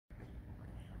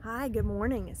Hi, good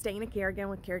morning. It's Dana Kerigan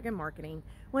with Kerigan Marketing.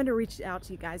 Wanted to reach out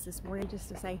to you guys this morning just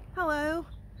to say hello.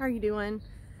 How are you doing?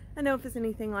 I know if it's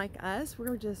anything like us,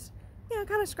 we're just, kind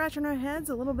of scratching our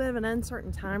heads. A little bit of an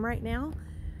uncertain time right now.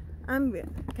 I'm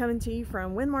coming to you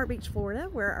from Windmark Beach, Florida,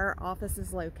 where our office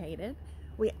is located.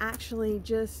 We actually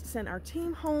just sent our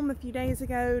team home a few days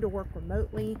ago to work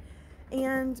remotely.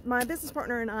 And my business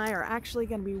partner and I are actually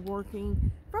going to be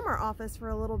working from our office for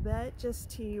a little bit.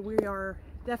 We are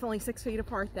definitely 6 feet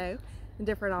apart though, in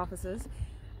different offices.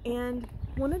 And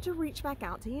wanted to reach back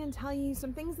out to you and tell you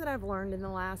some things that I've learned in the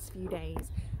last few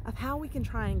days of how we can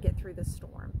try and get through this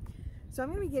storm. So I'm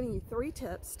going to be giving you 3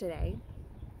 tips today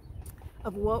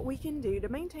of what we can do to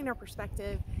maintain our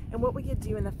perspective and what we could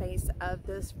do in the face of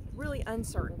this really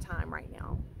uncertain time right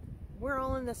now. We're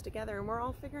all in this together and we're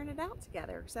all figuring it out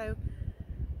together. So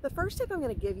the first tip I'm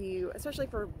going to give you, especially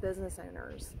for business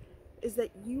owners, is that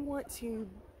you want to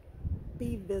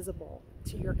be visible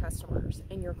to your customers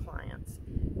and your clients.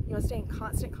 You want to stay in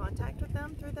constant contact with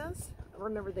them through this.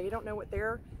 Remember, they don't know what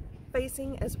they're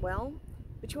facing as well,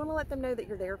 but you want to let them know that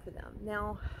you're there for them.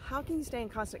 Now, how can you stay in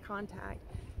constant contact?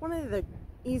 One of the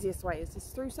easiest ways is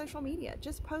through social media.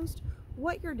 Just post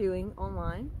what you're doing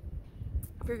online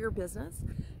for your business.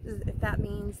 If that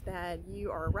means that you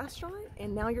are a restaurant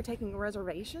and now you're taking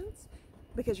reservations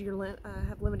because you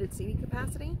have limited seating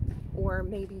capacity, or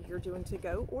maybe you're doing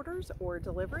to-go orders or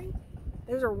delivery,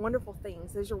 those are wonderful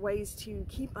things. Those are ways to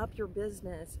keep up your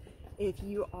business. If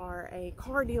you are a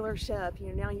car dealership,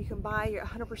 now you can buy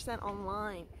 100%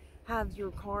 online, have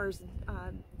your cars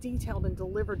detailed and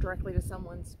delivered directly to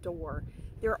someone's door.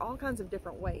 There are all kinds of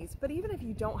different ways, but even if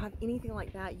you don't have anything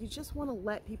like that, you just want to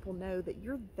let people know that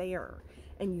you're there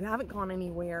and you haven't gone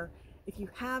anywhere. If you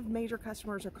have major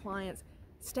customers or clients,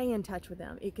 stay in touch with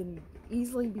them. It can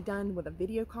easily be done with a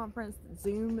video conference.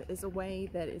 Zoom is a way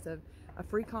that is a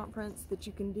free conference that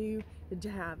you can do to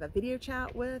have a video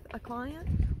chat with a client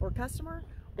or customer,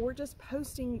 or just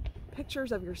posting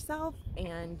pictures of yourself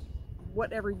and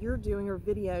whatever you're doing or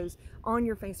videos on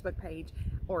your Facebook page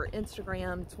or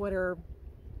Instagram, Twitter.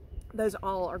 Those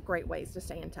all are great ways to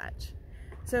stay in touch.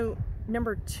 So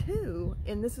number 2,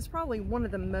 and this is probably one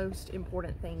of the most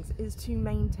important things, is to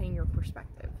maintain your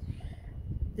perspective.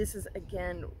 This is,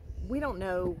 again, we don't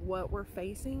know what we're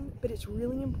facing, but it's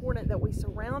really important that we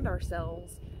surround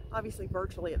ourselves, obviously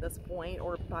virtually at this point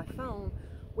or by phone,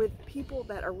 with people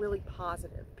that are really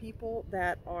positive, people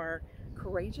that are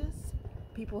courageous,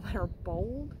 people that are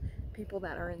bold, people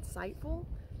that are insightful,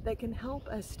 that can help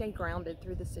us stay grounded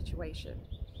through the situation.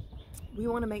 We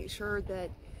want to make sure that,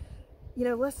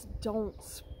 let's don't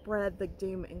spread the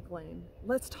doom and gloom.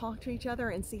 Let's talk to each other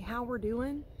and see how we're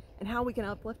doing and how we can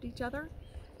uplift each other.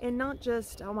 And not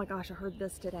just, oh my gosh, I heard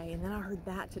this today, and then I heard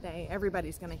that today.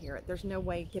 Everybody's going to hear it. There's no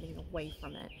way getting away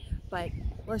from it. But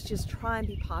let's just try and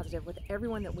be positive with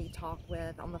everyone that we talk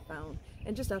with on the phone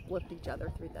and just uplift each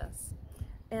other through this.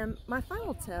 And my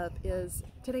final tip is,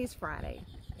 today's Friday.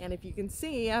 And if you can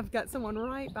see, I've got someone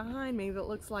right behind me that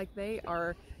looks like they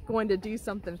are going to do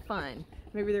something fun.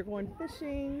 Maybe they're going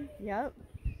fishing. Yep.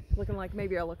 Looking like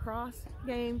maybe a lacrosse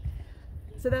game.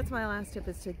 So that's my last tip,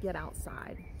 is to get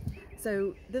outside.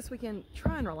 So this weekend,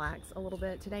 try and relax a little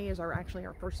bit. Today is actually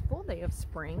our first full day of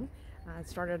spring. It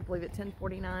started, I believe, at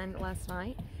 10:49 last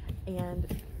night,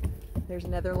 and there's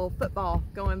another little football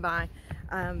going by.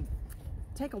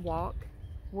 Take a walk,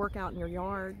 work out in your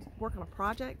yard, work on a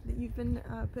project that you've been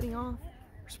putting off,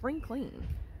 or spring clean.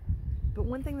 But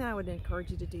one thing that I would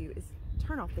encourage you to do is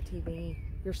turn off the TV,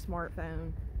 your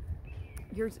smartphone,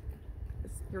 your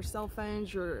cell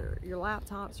phones, your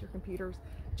laptops, your computers,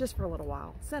 just for a little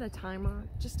while. Set a timer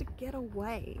just to get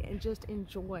away and just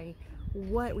enjoy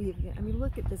what we've,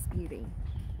 look at this beauty.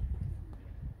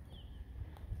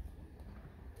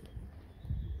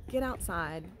 Get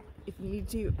outside. If you need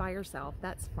to by yourself,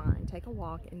 that's fine. Take a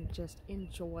walk and just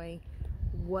enjoy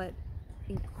what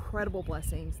incredible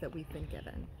blessings that we've been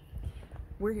given.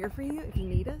 We're here for you if you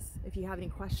need us. If you have any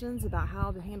questions about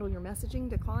how to handle your messaging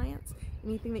to clients,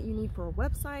 anything that you need for a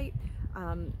website,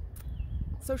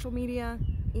 social media,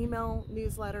 email,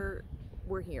 newsletter,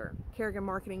 we're here.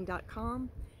 KeriganMarketing.com.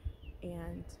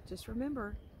 And just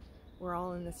remember, we're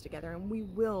all in this together and we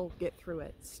will get through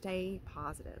it. Stay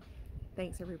positive.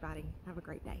 Thanks, everybody. Have a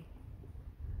great day.